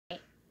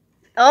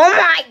Oh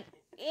my,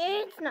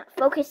 it's not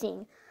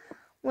focusing.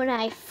 When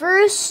I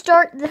first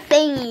start the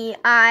thingy,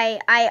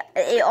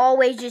 it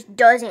always just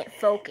doesn't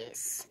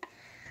focus.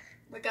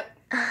 Wake up.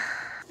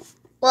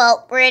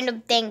 Well,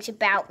 random things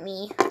about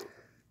me.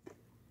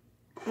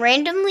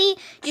 Randomly,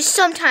 just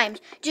sometimes,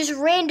 just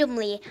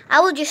randomly, I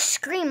will just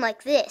scream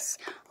like this.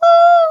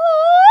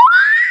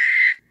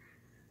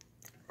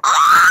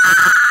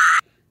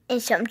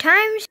 And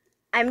sometimes,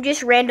 I'm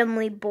just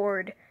randomly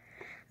bored.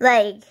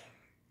 Like,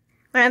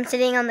 when I'm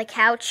sitting on the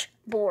couch,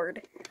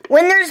 bored.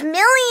 When there's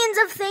millions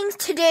of things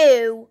to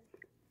do,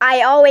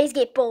 I always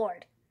get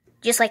bored.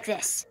 Just like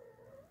this.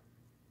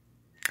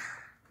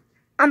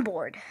 I'm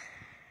bored.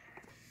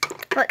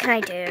 What can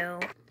I do?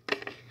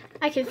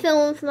 I can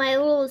film with my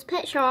little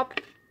pet shop.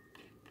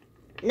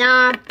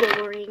 Nah,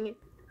 boring.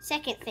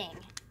 Second thing.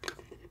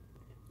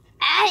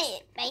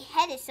 My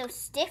head is so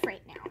stiff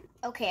right now.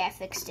 Okay, I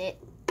fixed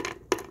it.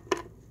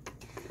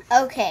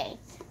 Okay,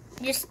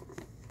 just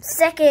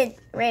second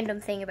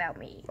random thing about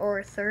me.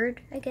 Or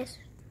third, I guess.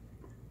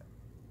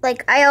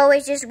 Like, I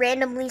always just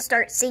randomly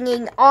start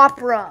singing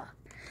opera.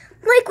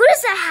 Like, what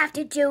does that have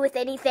to do with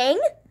anything?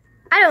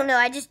 I don't know,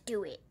 I just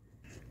do it.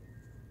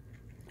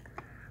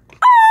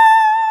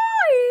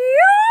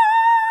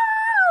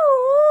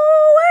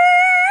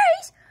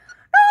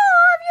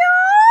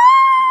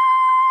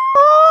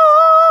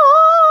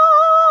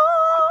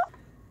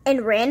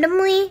 And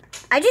randomly,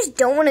 I just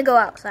don't want to go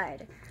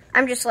outside.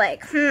 I'm just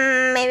like,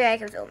 maybe I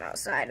can film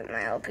outside with my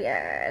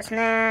LPS.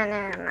 Nah,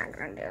 I'm not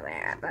going to do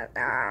that. But,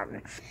 I'm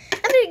going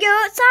to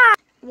go outside.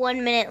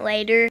 1 minute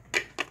later,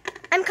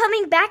 I'm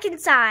coming back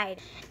inside.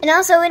 And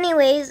also,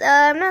 anyways,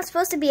 I'm not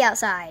supposed to be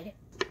outside.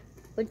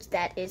 Which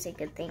that is a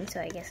good thing,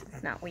 so I guess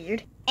it's not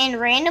weird. And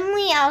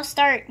randomly, I'll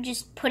start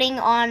just putting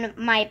on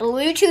my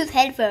Bluetooth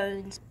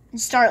headphones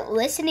and start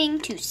listening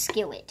to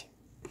Skillet.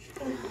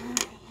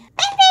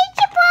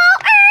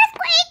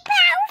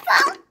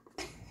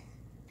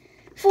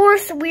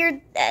 Fourth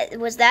weird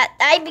was that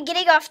I'm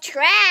getting off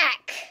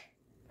track.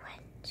 1,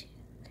 2,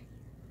 3,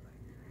 4,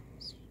 5,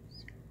 6,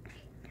 7,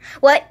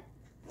 8. What?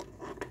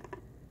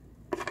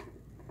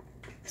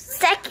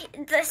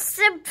 The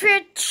super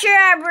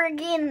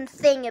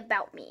thing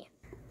about me.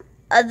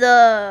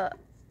 The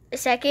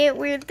second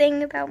weird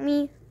thing about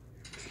me.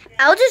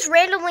 I'll just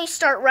randomly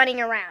start running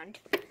around.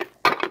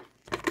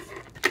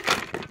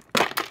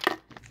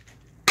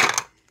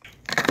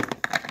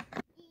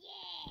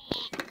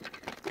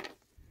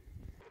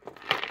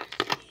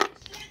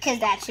 Because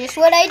that's just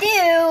what I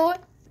do.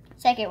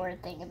 Second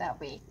weird thing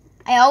about me.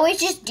 I always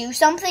just do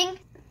something,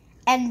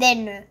 and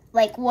then,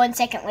 like, 1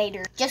 second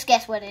later, just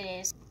guess what it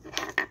is.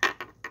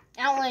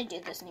 I don't want to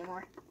do this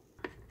anymore.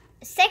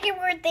 Second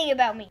weird thing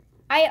about me.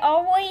 I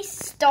always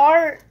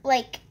start,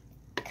 like,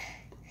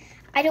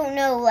 I don't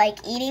know, like,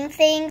 eating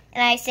things,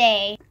 and I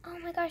say, oh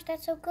my gosh,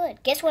 that's so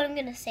good. Guess what I'm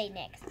going to say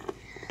next?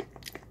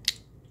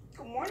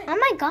 Good morning. Oh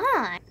my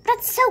god,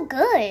 that's so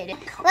good.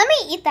 Let me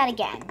eat that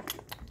again.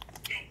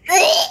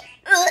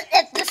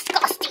 That's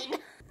disgusting.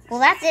 Well,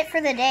 that's it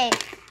for the day.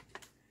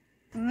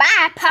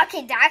 Bye,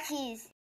 Pocket Dockies.